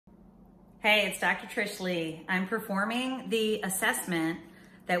Hey, it's Dr. Trish Leigh. I'm performing the assessment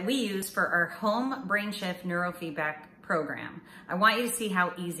that we use for our home brain shift neurofeedback program. I want you to see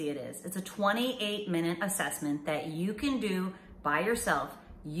how easy it is. It's a 28-minute assessment that you can do by yourself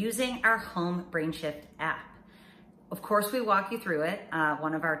using our home brain shift app. Of course, we walk you through it.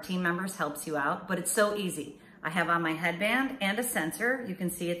 One of our team members helps you out, but it's so easy. I have on my headband and a sensor. You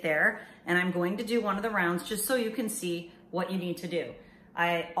can see it there. And I'm going to do one of the rounds just so you can see what you need to do.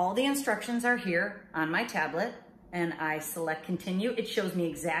 All the instructions are here on my tablet, and I select continue. It shows me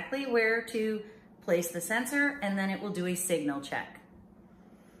exactly where to place the sensor, and then it will do a signal check.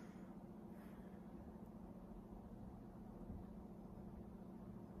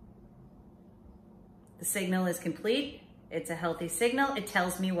 The signal is complete. It's a healthy signal. It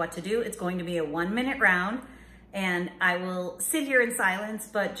tells me what to do. It's going to be a 1-minute round, and I will sit here in silence,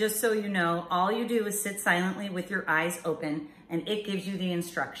 but just so you know, all you do is sit silently with your eyes open, and it gives you the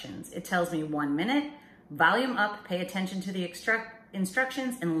instructions. It tells me 1 minute, volume up, pay attention to the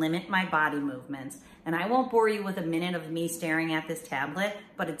instructions, and limit my body movements. And I won't bore you with a minute of me staring at this tablet,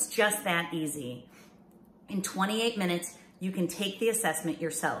 but it's just that easy. In 28 minutes, you can take the assessment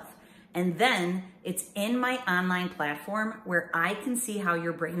yourself. And then it's in my online platform where I can see how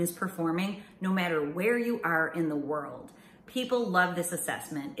your brain is performing no matter where you are in the world. People love this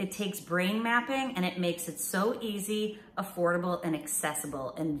assessment. It takes brain mapping and it makes it so easy, affordable, and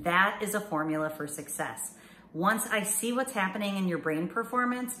accessible. And that is a formula for success. Once I see what's happening in your brain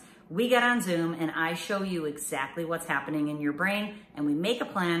performance, we get on Zoom and I show you exactly what's happening in your brain, and we make a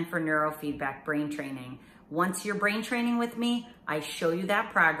plan for neurofeedback brain training. Once you're brain training with me, I show you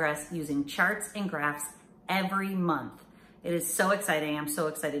that progress using charts and graphs every month. It is so exciting. I'm so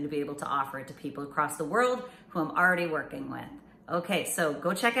excited to be able to offer it to people across the world who I'm already working with. Okay, so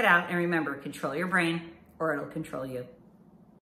go check it out, and remember, control your brain or it'll control you.